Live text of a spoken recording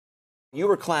You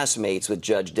were classmates with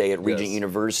Judge Day at Regent Yes.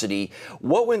 University.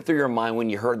 What went through your mind when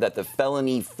you heard that the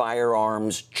felony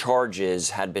firearms charges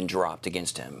had been dropped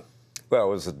against him? Well, it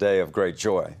was a day of great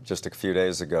joy just a few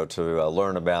days ago to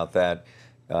learn about that.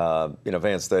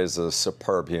 Vance Day is a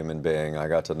superb human being. I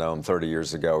got to know him 30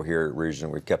 years ago here at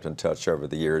Regent. We've kept in touch over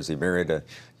the years. He married a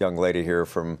young lady here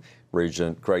from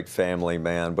Regent, great family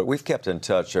man. But we've kept in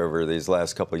touch over these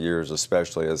last couple of years,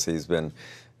 especially as he's been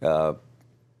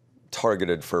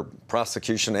targeted for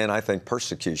prosecution and I think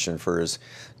persecution for his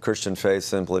Christian faith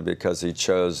simply because he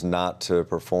chose not to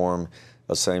perform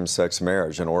a same-sex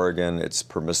marriage. In Oregon, it's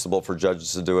permissible for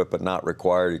judges to do it, but not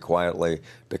required. He quietly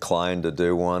declined to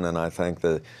do one, and I think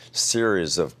the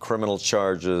series of criminal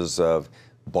charges, of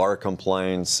bar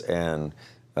complaints, and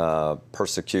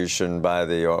persecution by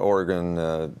the Oregon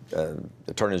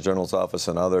Attorney General's office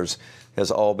and others has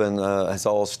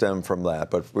all stemmed from that.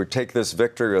 But we take this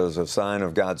victory as a sign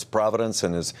of God's providence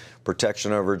and His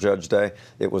protection over Judge Day.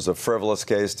 It was a frivolous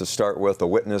case to start with. The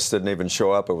witness didn't even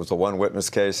show up. It was a one-witness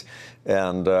case,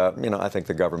 and I think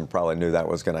the government probably knew that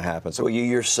was going to happen. So you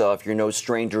yourself, you're no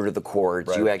stranger to the courts.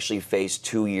 Right. You actually faced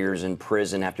 2 years in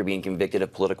prison after being convicted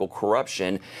of political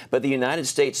corruption. But the United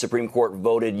States Supreme Court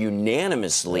voted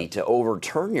unanimously to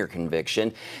overturn your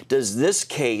conviction. Does this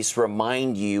case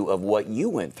remind you of what you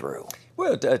went through?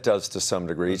 Well, it does to some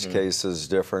degree. Each case is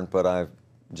different, but I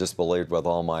just believed with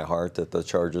all my heart that the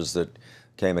charges that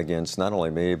came against not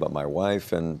only me, but my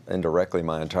wife and indirectly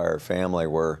my entire family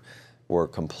were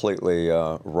completely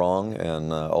wrong.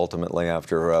 And ultimately,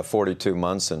 after 42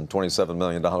 months and $27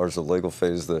 million of legal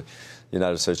fees, the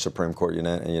United States Supreme Court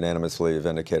unanimously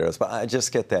vindicated us. But I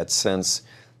just get that sense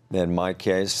in my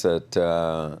case that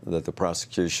the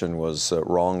prosecution was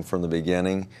wrong from the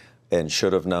beginning and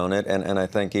should have known it. And I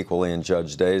think equally in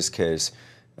Judge Day's case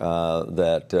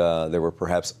that there were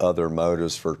perhaps other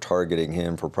motives for targeting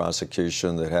him for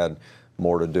prosecution that had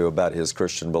more to do about his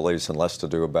Christian beliefs and less to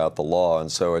do about the law.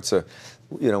 And so it's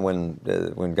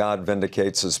when God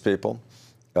vindicates His people,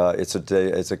 it's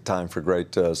a time for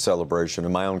great celebration.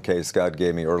 In my own case, God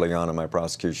gave me early on in my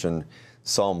prosecution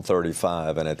Psalm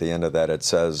 35, and at the end of that it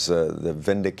says,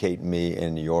 vindicate me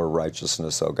in your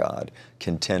righteousness, O God.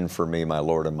 Contend for me, my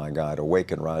Lord and my God.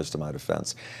 Awake and rise to my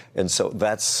defense. And so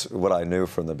that's what I knew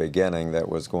from the beginning that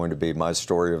was going to be my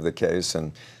story of the case.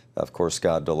 And of course,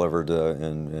 God delivered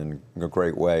in a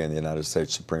great way in the United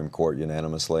States Supreme Court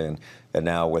unanimously. And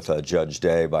now with Judge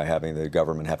Day, by having the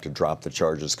government have to drop the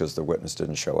charges because the witness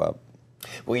didn't show up.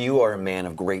 Well, you are a man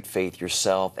of great faith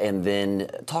yourself. And then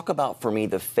talk about, for me,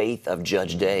 the faith of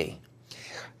Judge Day.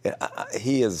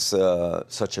 He is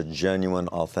such a genuine,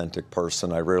 authentic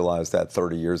person. I realized that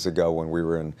 30 years ago when we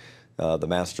were in the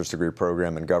master's degree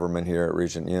program in government here at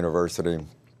Regent University.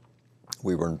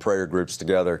 We were in prayer groups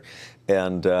together,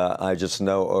 and I just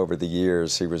know over the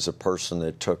years he was a person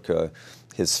that took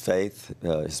his faith,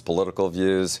 his political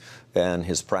views, and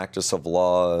his practice of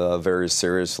law very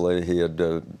seriously. He had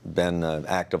been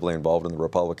actively involved in the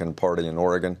Republican Party in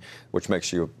Oregon, which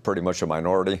makes you pretty much a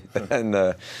minority in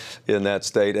that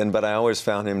state. But I always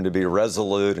found him to be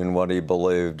resolute in what he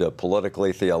believed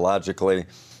politically, theologically,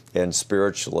 and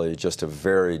spiritually, just a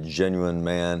very genuine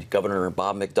man. Governor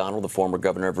Bob McDonnell, the former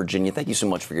governor of Virginia, thank you so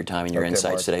much for your time and your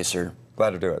insights Mark. today, sir. Glad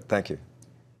to do it. Thank you.